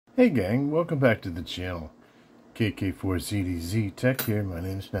Hey gang, welcome back to the channel. KK4ZDZ Tech here. My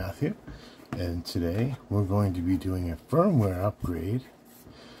name is Matthew, and today we're going to be doing a firmware upgrade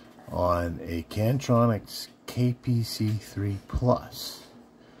on a Kantronics KPC3 Plus.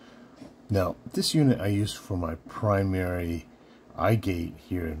 Now, this unit I use for my primary iGate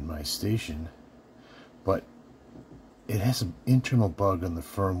here in my station, but it has an internal bug on the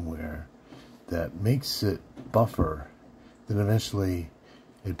firmware that makes it buffer. Then eventually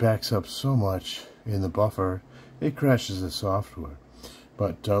it backs up so much in the buffer it crashes the software.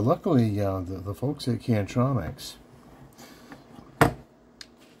 But luckily the folks at Kantronics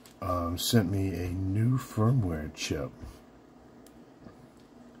sent me a new firmware chip,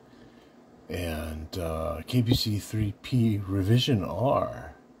 and KPC3 revision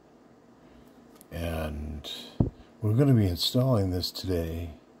R, and we're going to be installing this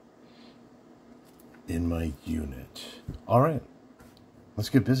today in my unit. Alright, let's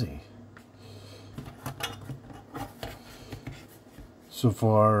get busy. So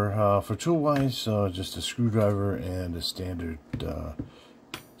for tool-wise, just a screwdriver and a standard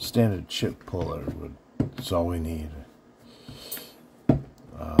chip puller that's all we need.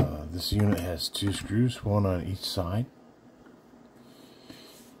 This unit has two screws, one on each side.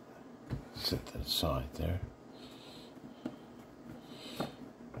 Set that aside there.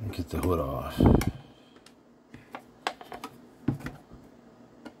 And get the hood off.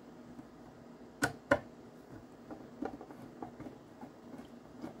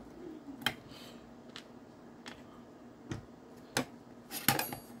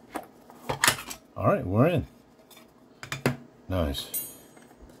 Alright, we're in. Nice.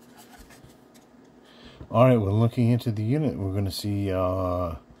 Alright, when looking into the unit, we're going to see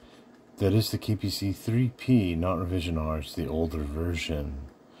that is the KPC3P, not revision R. It's the older version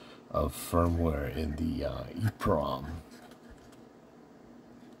of firmware in the EEPROM.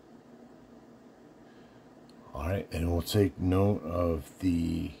 Alright, and we'll take note of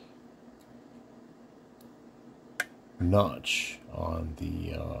the notch on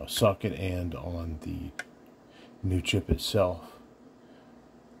the socket and on the new chip itself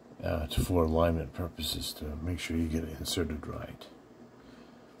for alignment purposes, to make sure you get it inserted right.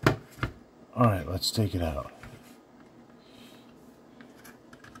 Alright, let's take it out.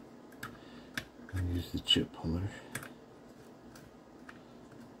 Use the chip puller.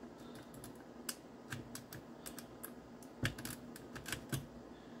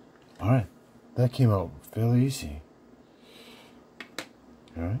 Alright, that came out fairly easy.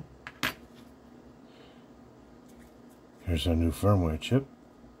 Alright. Here's our new firmware chip.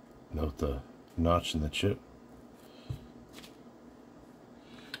 Note the notch in the chip.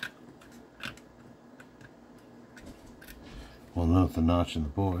 We'll note the notch in the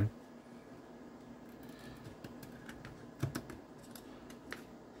board.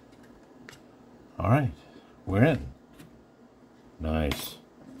 Alright, we're in. Nice.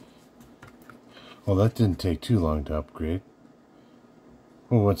 Well, that didn't take too long to upgrade.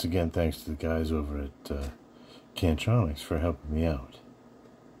 Well, once again, thanks to the guys over at Kantronics for helping me out.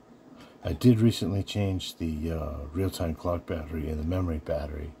 I did recently change the real-time clock battery and the memory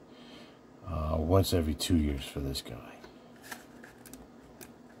battery once every 2 years for this guy.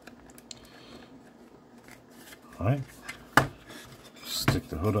 Alright, stick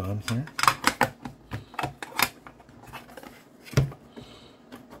the hood on here.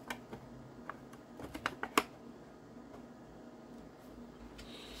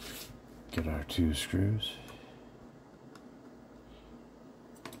 Get our two screws.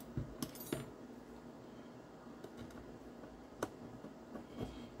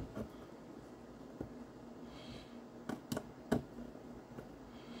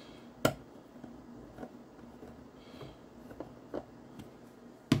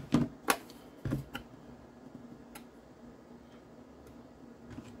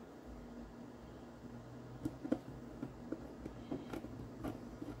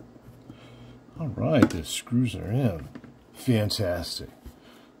 Alright, the screws are in. Fantastic.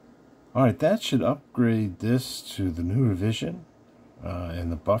 Alright, that should upgrade this to the new revision.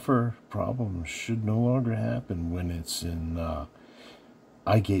 And the buffer problem should no longer happen when it's in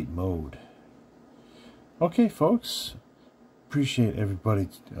iGate mode. Okay, folks. Appreciate everybody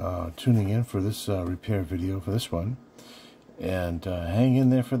tuning in for this repair video for this one. And hang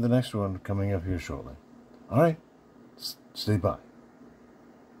in there for the next one coming up here shortly. Alright, stay by.